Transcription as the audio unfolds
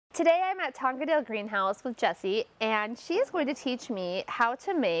Today I'm at Tongadale Greenhouse with Jessie, and she is going to teach me how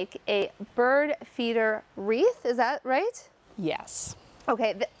to make a bird feeder wreath. Is that right? Yes.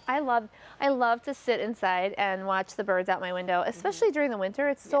 Okay, I love to sit inside and watch the birds out my window, especially during the winter.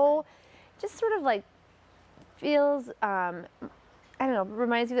 It's so, just sort of like feels, I don't know,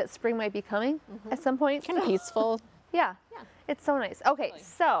 reminds you that spring might be coming at some point. Kind of peaceful. Yeah, it's so nice. Okay,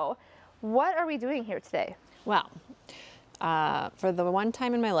 so what are we doing here today? Well, for the one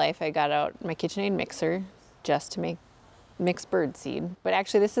time in my life, I got out my KitchenAid mixer just to mix bird seed. But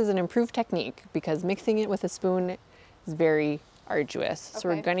actually, this is an improved technique because mixing it with a spoon is very arduous. So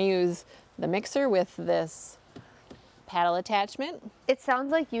we're going to use the mixer with this paddle attachment. It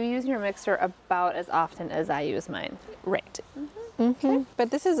sounds like you use your mixer about as often as I use mine. Right. Okay. But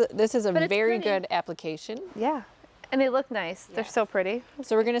this is a very good application. Yeah. And they look nice. Yeah. They're so pretty.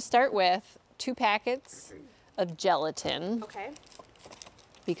 So we're going to start with 2 packets of gelatin. Okay.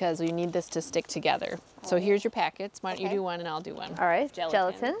 Because we need this to stick together. So here's your packets. Why don't you do one and I'll do one. All right.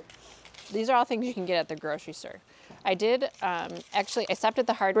 Gelatin. These are all things you can get at the grocery store. I did, actually, I stopped at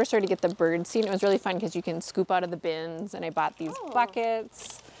the hardware store to get the bird seed. It was really fun because you can scoop out of the bins, and I bought these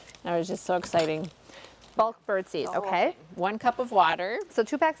buckets. And it was just so exciting. Bulk bird seed, okay. 1 cup of water. So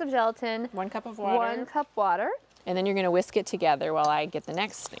 2 packs of gelatin. 1 cup of water. 1 cup water. And then you're going to whisk it together while I get the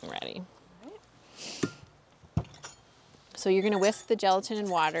next thing ready. So you're going to whisk the gelatin and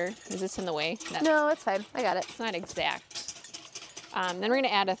water. Is this in the way? No, it's fine. I got it. It's not exact. Then we're going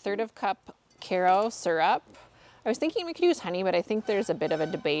to add 1/3 cup Caro syrup. I was thinking we could use honey, but I think there's a bit of a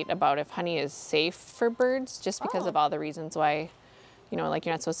debate about if honey is safe for birds, just because of all the reasons why, you know, like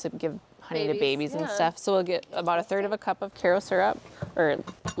you're not supposed to give honey to babies and stuff. So we'll get about 1/3 cup of Caro syrup, or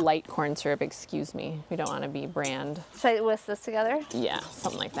light corn syrup, excuse me. We don't want to be brand. Should I whisk this together? Yeah,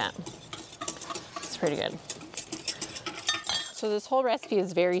 something like that. It's pretty good. So this whole recipe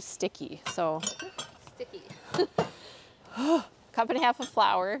is very sticky. So sticky. 1.5 cups of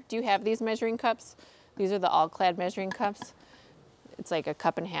flour. Do you have these measuring cups? These are the all-clad measuring cups. It's like 1.5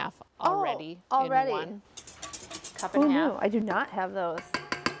 cups already. In 1 cup and a half. No, I do not have those.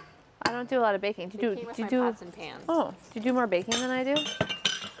 I don't do a lot of baking. Do you do pots and pans? Oh, do you do more baking than I do?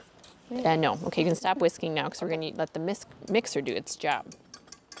 No. Okay, you can stop whisking now because we're going to let the mixer do its job.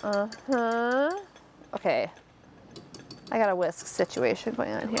 Okay. I got a whisk situation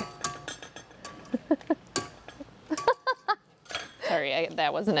going on here. Sorry,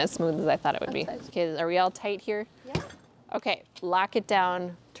 that wasn't as smooth as I thought it would be. Okay, are we all tight here? Yeah. Okay, lock it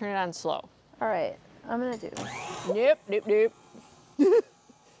down, turn it on slow. All right, I'm gonna do this. Nope, nope, nope.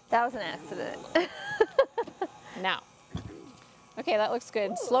 That was an accident. Now. Okay, that looks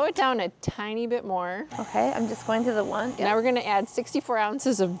good. Slow it down a tiny bit more. Okay, I'm just going to the one. Now we're gonna add 64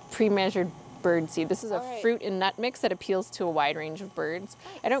 ounces of pre-measured bird seed. This is a fruit and nut mix that appeals to a wide range of birds.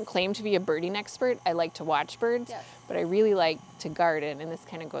 I don't claim to be a birding expert. I like to watch birds, but I really like to garden, and this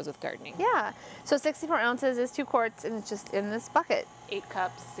kind of goes with gardening. Yeah, so 64 ounces is 2 quarts, and it's just in this bucket. 8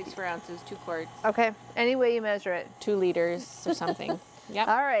 cups, 64 ounces, 2 quarts. Okay, any way you measure it. 2 liters or something. Yep.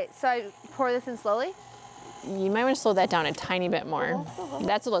 All right, so I pour this in slowly? You might want to slow that down a tiny bit more.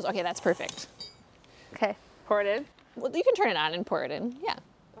 That's a little, okay, that's perfect. Okay, pour it in. Well, you can turn it on and pour it in, yeah.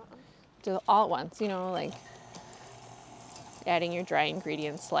 Do it all at once, you know, like adding your dry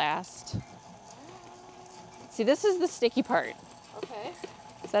ingredients last. See, this is the sticky part. Okay.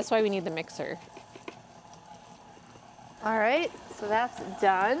 So that's why we need the mixer. All right, so that's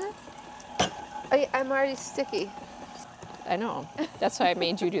done. I'm already sticky. I know. That's why I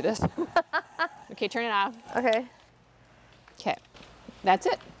made you do this. Okay, turn it off. Okay. Okay, that's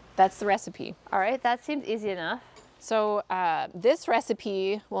it. That's the recipe. All right, that seems easy enough. So this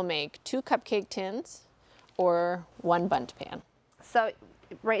recipe will make 2 cupcake tins or 1 bundt pan. So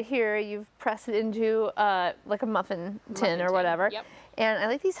right here, you've pressed it into like a muffin tin or whatever. Yep. And I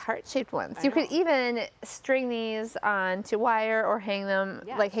like these heart-shaped ones. You could even string these onto wire or hang them,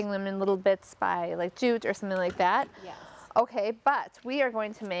 like hang them in little bits by like jute or something like that. Yes. Okay, but we are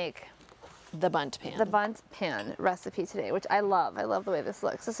going to make the bundt pan. The bundt pan recipe today, which I love. I love the way this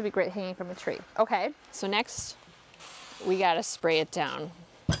looks. This would be great hanging from a tree. Okay. So next, we gotta spray it down.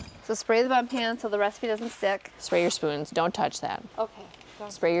 So spray the bundt pan so the recipe doesn't stick. Spray your spoons. Don't touch that. Okay.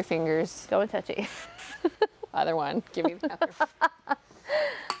 Spray your fingers. Don't touch it. Other one. Give me the other.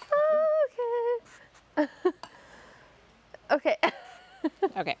 Okay. Okay.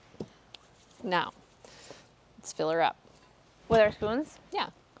 Okay. Now, let's fill her up. With our spoons? Yeah.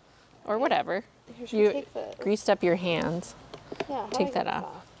 Or whatever. You greased up your hands. Yeah. Take that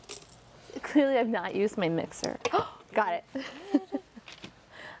off. Clearly, I've not used my mixer. Got it.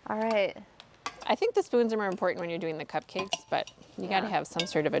 All right. I think the spoons are more important when you're doing the cupcakes, but you got to have some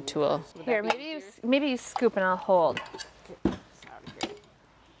sort of a tool. Here, maybe you scoop and I'll hold.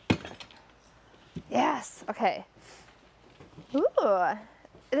 Yes. Okay. Ooh,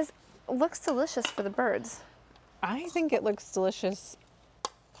 this looks delicious for the birds. I think it looks delicious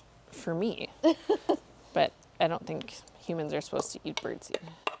for me, but I don't think humans are supposed to eat birdseed.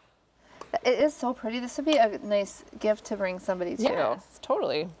 It is so pretty. This would be a nice gift to bring somebody to. Yes,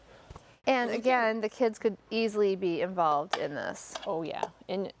 totally. And again, the kids could easily be involved in this. Oh yeah,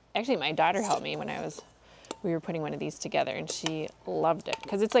 and actually my daughter helped me when we were putting one of these together, and she loved it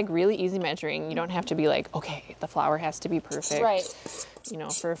because it's like really easy measuring. You don't have to be like, okay, the flour has to be perfect. Right. You know,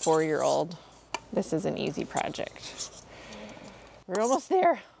 for a 4-year-old, this is an easy project. We're almost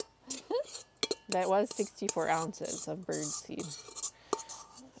there. That was 64 ounces of birdseed.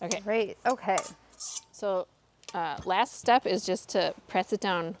 Okay. Great. Okay. So last step is just to press it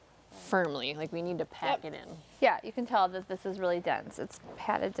down firmly. Like we need to pack it in. Yeah, you can tell that this is really dense. It's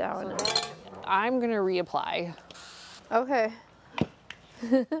patted down. I'm going to reapply. Okay.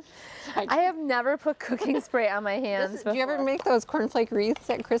 I have never put cooking spray on my hands before. Do you ever make those cornflake wreaths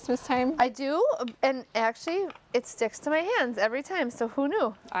at Christmas time? I do, and actually it sticks to my hands every time, so who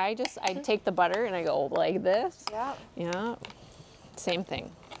knew? I take the butter and I go like this. Yeah. Yeah. Same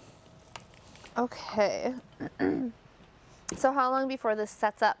thing. Okay. So how long before this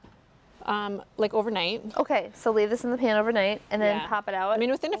sets up? Like overnight. Okay, so leave this in the pan overnight and then Yeah. pop it out. I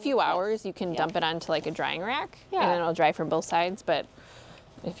mean, within a few hours, you can dump it onto like a drying rack, Yeah. and then it'll dry from both sides. But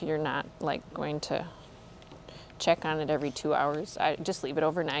if you're not like going to check on it every 2 hours, I just leave it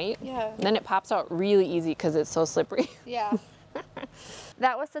overnight. Yeah. And then it pops out really easy because it's so slippery. Yeah.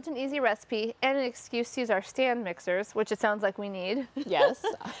 That was such an easy recipe and an excuse to use our stand mixers, which it sounds like we need. Yes.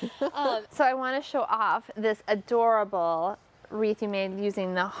 So I want to show off this adorable wreath you made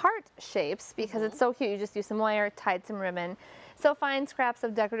using the heart shapes because it's so cute. You just use some wire, tied some ribbon. So find scraps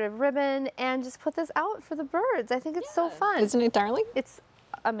of decorative ribbon and just put this out for the birds. I think it's so fun. Isn't it darling? It's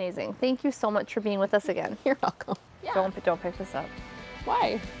amazing. Thank you so much for being with us again. You're welcome. Yeah. Don't pick this up.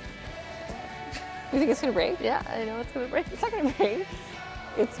 Why? You think it's gonna break? Yeah, I know it's gonna break. It's not gonna break.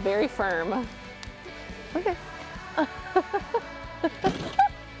 It's very firm. Okay.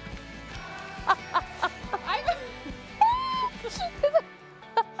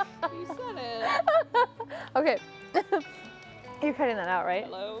 You said it. Okay. You're cutting that out, right?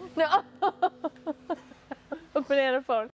 Hello? No. A banana phone.